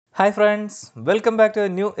Hi friends, welcome back to a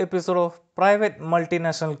new episode of Private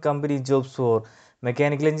Multinational Company Jobs for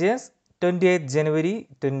Mechanical Engineers 28th January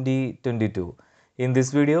 2022. In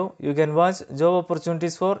this video, you can watch job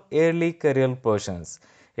opportunities for early career persons.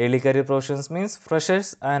 Early career persons means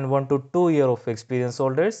freshers and 1 to 2 year of experience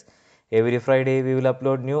holders. Every Friday, we will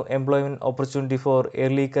upload new employment opportunity for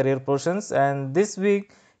early career persons, and this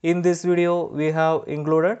week in this video, we have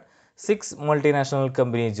included 6 multinational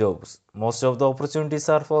company jobs. Most of the opportunities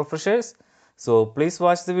are for freshers, so please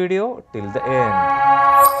watch the video till the end.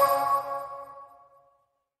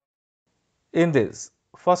 In this,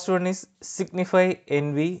 first one is SIGNIFY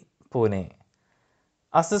N.V. Pune.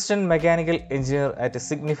 Assistant Mechanical Engineer at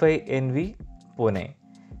SIGNIFY N.V. Pune.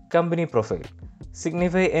 Company profile.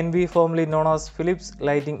 SIGNIFY N.V., formerly known as Philips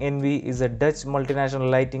Lighting N.V., is a Dutch multinational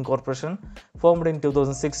lighting corporation formed in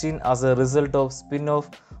 2016 as a result of spin-off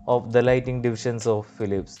of the lighting divisions of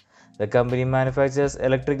Philips. The company manufactures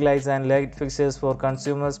electric lights and light fixtures for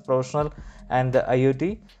consumers, professional, and the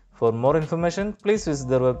IoT. For more information, please visit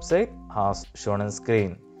their website as shown on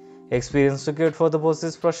screen. Experience required for the post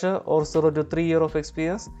is fresher or 0 to 3 years of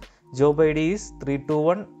experience. Job ID is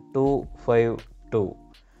 321252.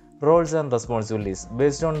 Roles and responsibilities.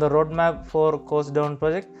 Based on the roadmap for cost down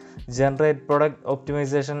project, generate product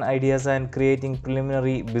optimization ideas and creating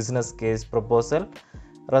preliminary business case proposal.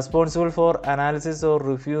 Responsible for analysis or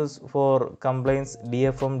reviews for complaints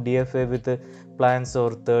DFM DFA with plans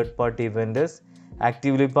or third party vendors.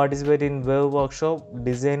 Actively participate in web workshop,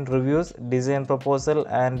 design reviews, design proposal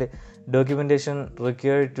and documentation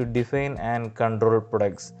required to define and control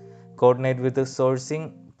products. Coordinate with the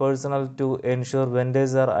sourcing personnel to ensure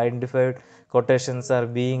vendors are identified, quotations are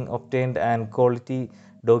being obtained and quality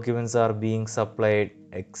documents are being supplied,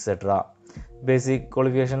 etc. Basic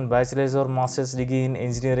qualification: bachelor's or master's degree in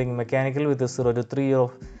engineering mechanical with a 0 to 3 year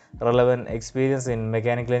of relevant experience in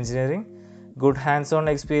mechanical engineering. Good hands-on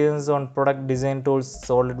experience on product design tools,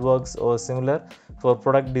 SolidWorks or similar for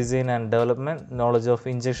product design and development. Knowledge of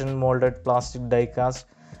injection molded plastic die cast,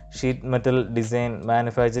 sheet metal design,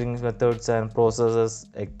 manufacturing methods and processes,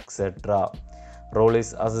 etc. Role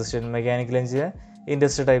is assistant mechanical engineer.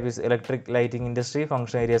 Industry type is electric lighting industry.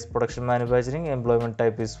 Function areas production manufacturing. Employment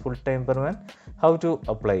type is full-time permanent. How to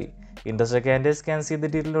apply? Interested candidates can see the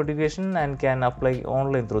detailed notification and can apply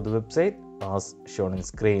online through the website as shown on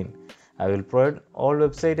screen. I will provide all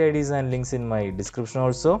website IDs and links in my description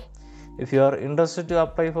also. If you are interested to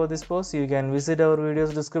apply for this post, you can visit our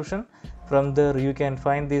video's description. From there, you can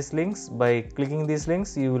find these links. By clicking these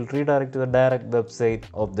links, you will redirect to the direct website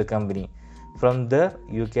of the company. From there,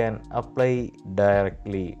 you can apply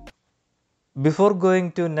directly. Before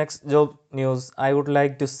going to next job news, I would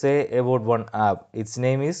like to say about one app. Its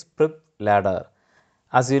name is Prepladder.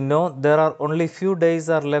 As you know, there are only few days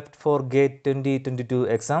are left for GATE 2022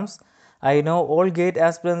 exams. I know all GATE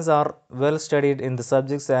aspirants are well studied in the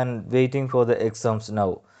subjects and waiting for the exams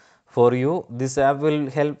now. For you, this app will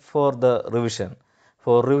help for the revision.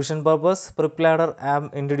 For revision purpose, Prepladder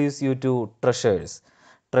app introduce you to treasures.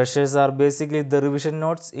 Treasures are basically the revision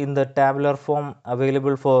notes in the tabular form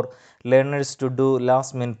available for learners to do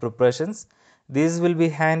last minute preparations. These will be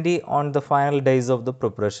handy on the final days of the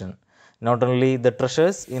preparation. Not only the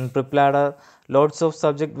treasures in Prepladder, lots of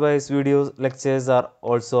subject-wise videos lectures are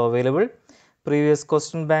also available. Previous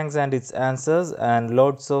question banks and its answers and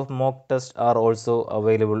lots of mock tests are also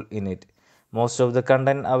available in it. Most of the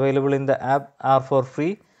content available in the app are for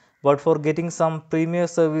free, but for getting some premium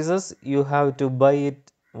services, you have to buy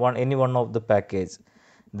any one of the package.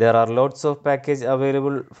 There are lots of package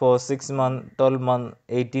available for 6 month, 12 month,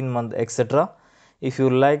 18 month, etc. If you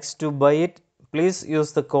likes to buy it, please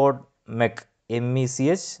use the code MECH,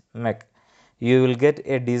 MECH, MECH. You will get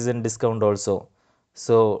a decent discount also.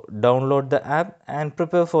 So download the app and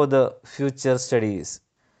prepare for the future studies.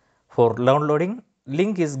 For downloading,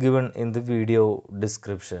 link is given in the video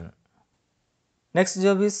description. Next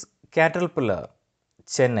job is Caterpillar,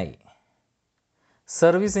 Chennai.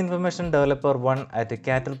 Service Information Developer 1 at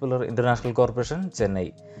Caterpillar International Corporation,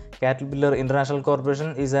 Chennai. Caterpillar International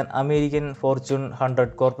Corporation is an American Fortune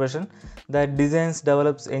 100 corporation that designs,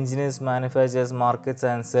 develops, engineers, manufactures, markets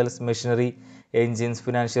and sells machinery, engines,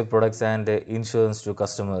 financial products and insurance to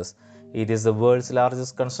customers. It is the world's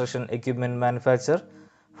largest construction equipment manufacturer.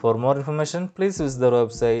 For more information, please visit their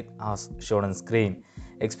website as shown on screen.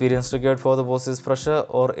 Experience required for the post is fresher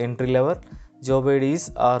or entry level. Job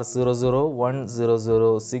IDs are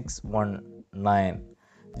 00100619.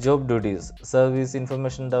 Job duties: service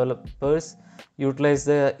information developers utilize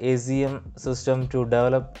the ACM system to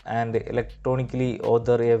develop and electronically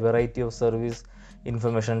author a variety of service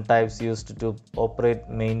information types used to operate,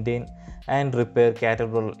 maintain, and repair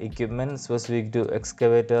caterpillar equipment specific to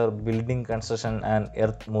excavator, building construction, and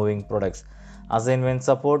earth moving products. Assignment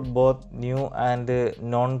support both new and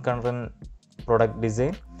non-current product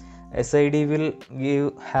design. SID will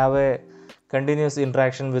have a continuous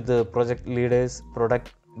interaction with the project leaders,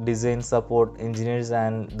 product design support engineers,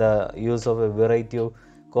 and the use of a variety of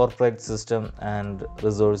corporate system and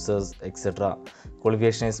resources, etc.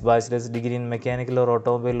 Qualification is bachelor's degree in mechanical or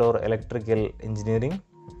automobile or electrical engineering.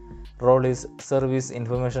 Role is service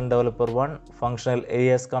information developer 1, functional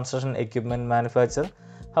areas construction equipment manufacturer.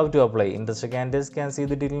 How to apply? Interested candidates can see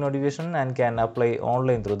the detailed notification and can apply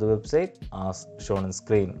online through the website as shown on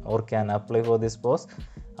screen, or can apply for this post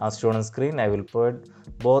as shown on screen. I will provide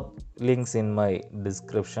both links in my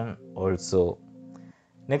description also.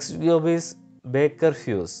 Next job is Baker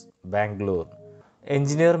Hughes, Bangalore.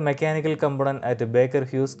 Engineer mechanical component at Baker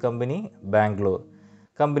Hughes Company, Bangalore.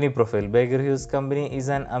 Company profile. Baker Hughes Company is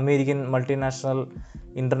an American multinational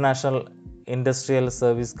international industrial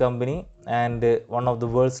service company and one of the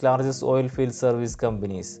world's largest oil field service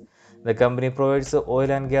companies. The company provides the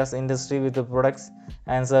oil and gas industry with the products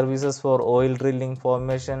and services for oil drilling,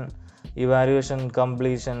 formation, evaluation,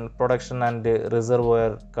 completion, production, and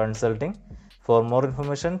reservoir consulting. For more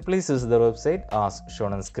information, please visit the website as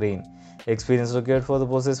shown on screen. Experience required for the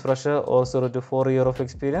post is fresher or 0 to 4 year of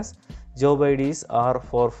experience. Job IDs are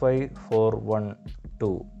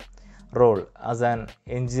 45412. Role: as an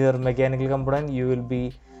engineer mechanical component, you will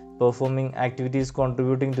be performing activities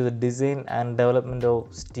contributing to the design and development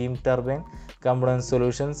of steam turbine component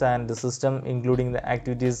solutions and the system, including the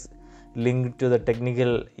activities linked to the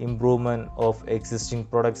technical improvement of existing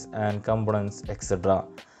products and components, etc.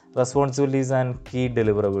 Responsibilities and key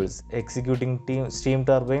deliverables: executing steam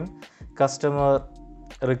turbine customer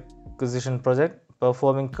requisition project,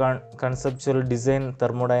 performing conceptual design,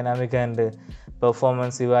 thermodynamic and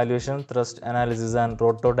performance evaluation, thrust analysis and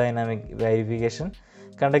rotodynamic verification,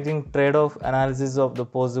 conducting trade-off analysis of the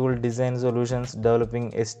possible design solutions,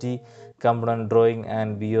 developing ST component drawing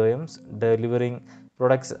and BOMs, delivering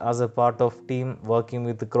products as a part of team, working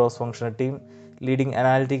with the cross-functional team, leading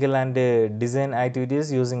analytical and design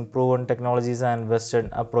activities using proven technologies and Western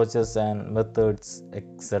approaches and methods,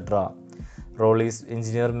 etc. Role is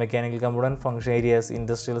engineer mechanical component, function areas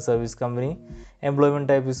industrial service company, employment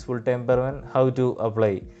type is full-time permanent. How to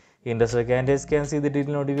apply? Interested candidates can see the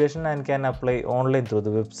detailed notification and can apply online through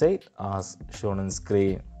the website as shown on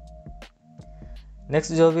screen. Next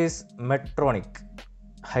job is MEDTRONIC,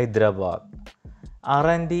 Hyderabad.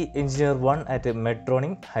 R&D Engineer 1 at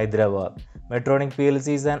MEDTRONIC, Hyderabad. MEDTRONIC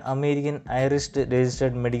PLC is an American Irish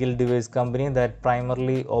registered medical device company that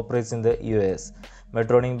primarily operates in the US.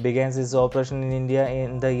 MEDTRONIC began its operation in India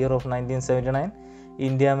in the year of 1979.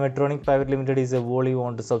 India MEDTRONIC Private Limited is a wholly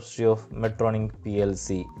owned subsidiary of MEDTRONIC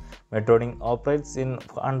PLC. MEDTRONIC operates in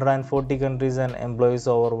 140 countries and employs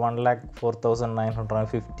over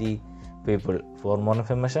 104,950 people. For more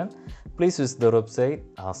information, please visit the website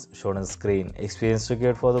as shown on screen. Experience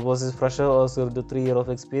required for the post is fresher or 0 to 3 year of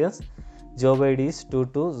experience. Job ID is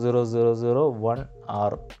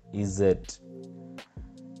 220001REZ.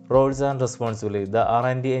 Roles and responsibility. The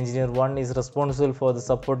R&D Engineer 1 is responsible for the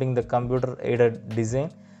supporting the computer-aided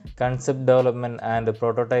design, concept development and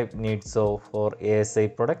prototype needs for ASI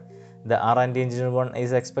product. The R&D Engineer 1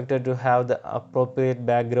 is expected to have the appropriate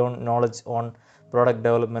background knowledge on product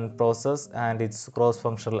development process and its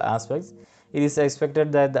cross-functional aspects. It is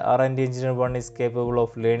expected that the R&D Engineer 1 is capable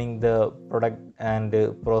of learning the product and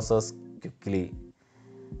process quickly.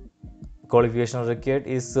 Qualification required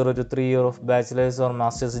is 0 to 3 year of bachelor's or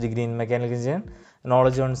master's degree in mechanical engineering,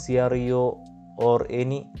 knowledge on CREO or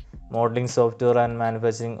any modeling software and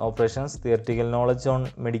manufacturing operations, theoretical knowledge on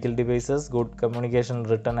medical devices, good communication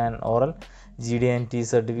written and oral, GD&T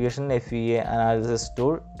certification, FEA analysis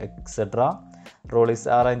tool, etc. Role is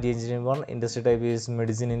R&D Engineering 1. Industry type is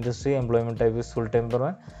medicine industry. Employment type is full-time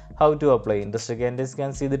permanent. How to apply? Industry candidates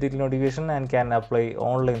can see the detailed notification and can apply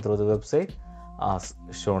online through the website as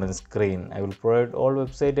shown on screen. I will provide all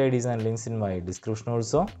website IDs and links in my description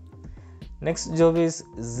also. Next job is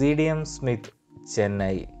CDM SMITH,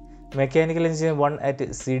 Chennai. Mechanical Engineer 1 at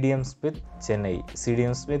CDM SMITH, Chennai.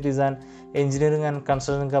 CDM SMITH is an engineering and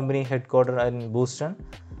construction company headquartered in Boston,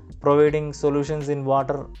 providing solutions in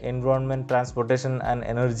water, environment, transportation and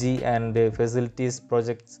energy and facilities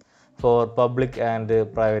projects for public and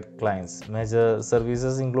private clients. Major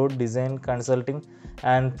services include design, consulting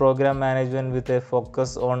and program management with a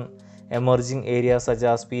focus on emerging areas such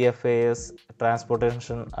as PFAS,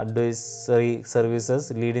 transportation advisory services,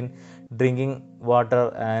 leading drinking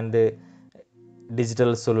water and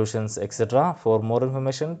digital solutions, etc. For more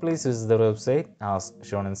information, please visit the website as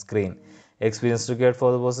shown on screen. Experience required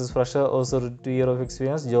for the post is fresher, also 2 year of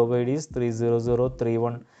experience. Job ID is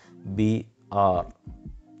 30031BR.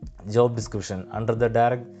 Job description: under the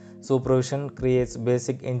direct supervision, creates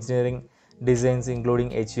basic engineering designs including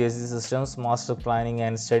HVAC systems, master planning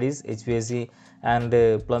and studies, HVAC and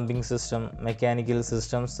plumbing system, mechanical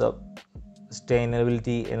systems,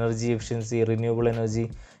 sustainability, energy efficiency, renewable energy,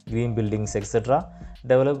 green buildings, etc.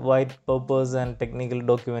 Develop white papers and technical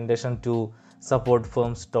documentation to support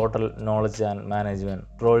firms' total knowledge and management.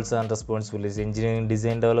 Roles and responsibilities: engineering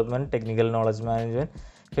design development, technical knowledge management,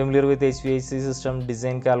 familiar with HVAC system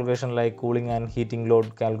design calculation like cooling and heating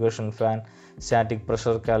load calculation, fan, static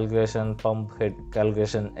pressure calculation, pump head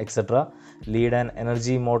calculation, etc. Lead and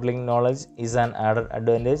energy modeling knowledge is an added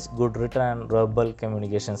advantage. Good written and verbal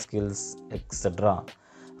communication skills, etc.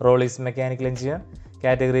 Role is mechanical engineer.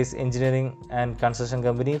 Categories: engineering and construction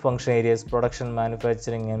company. Function areas: production,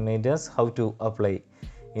 manufacturing and maintenance. How to apply?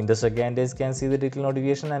 Interested candidates can see the detailed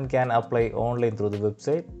notification and can apply online through the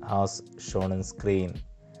website as shown on screen.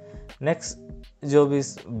 Next job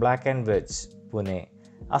is Black and Wedge, Pune.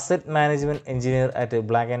 Asset Management Engineer at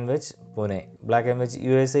Black and Wedge, Pune. Black and Wedge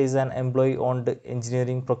USA is an employee-owned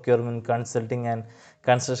engineering, procurement, consulting and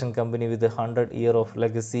construction company with 100 years of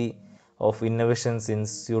legacy of innovations in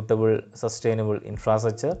suitable, sustainable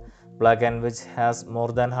infrastructure. Black and Wedge has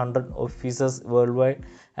more than 100 offices worldwide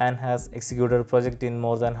and has executed projects in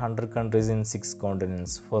more than 100 countries in 6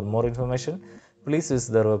 continents. For more information, please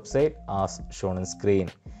visit their website as shown on screen.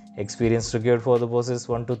 Experience required for the post is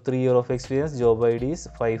 1 to 3 years of experience. Job ID is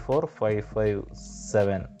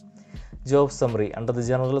 54557. Job summary: under the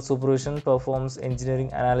general supervision, performs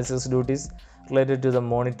engineering analysis duties related to the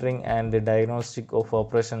monitoring and the diagnostic of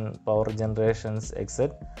operation, power generations,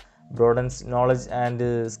 etc. Broadens knowledge and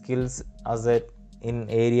skills asset in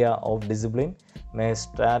area of discipline. May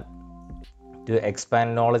start to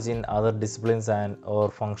expand knowledge in other disciplines and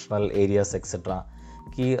or functional areas, etc.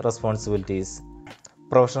 Key responsibilities: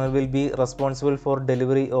 professional will be responsible for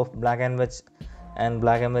delivery of Black and Wedge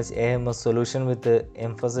AMS solution with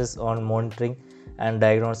emphasis on monitoring and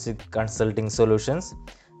diagnostic consulting solutions.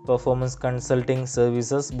 Performance consulting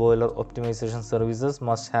services, boiler optimization services.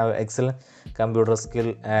 Must have excellent computer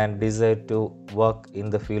skill and desire to work in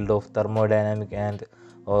the field of thermodynamic and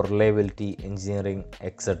or reliability engineering,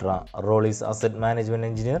 etc. Role is asset management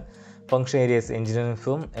engineer. Function areas: engineering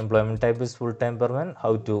firm. Employment type is full-time permanent.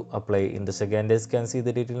 How to apply? In the second days can see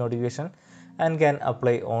the detailed notification and can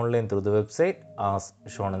apply online through the website as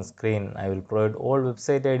shown on screen. I will provide all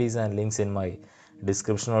website IDs and links in my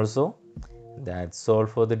description also. That's all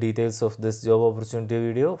for the details of this job opportunity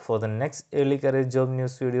video. For the next early career job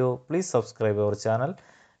news video, please subscribe our channel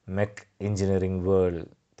MECH Engineering World.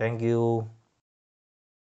 Thank you.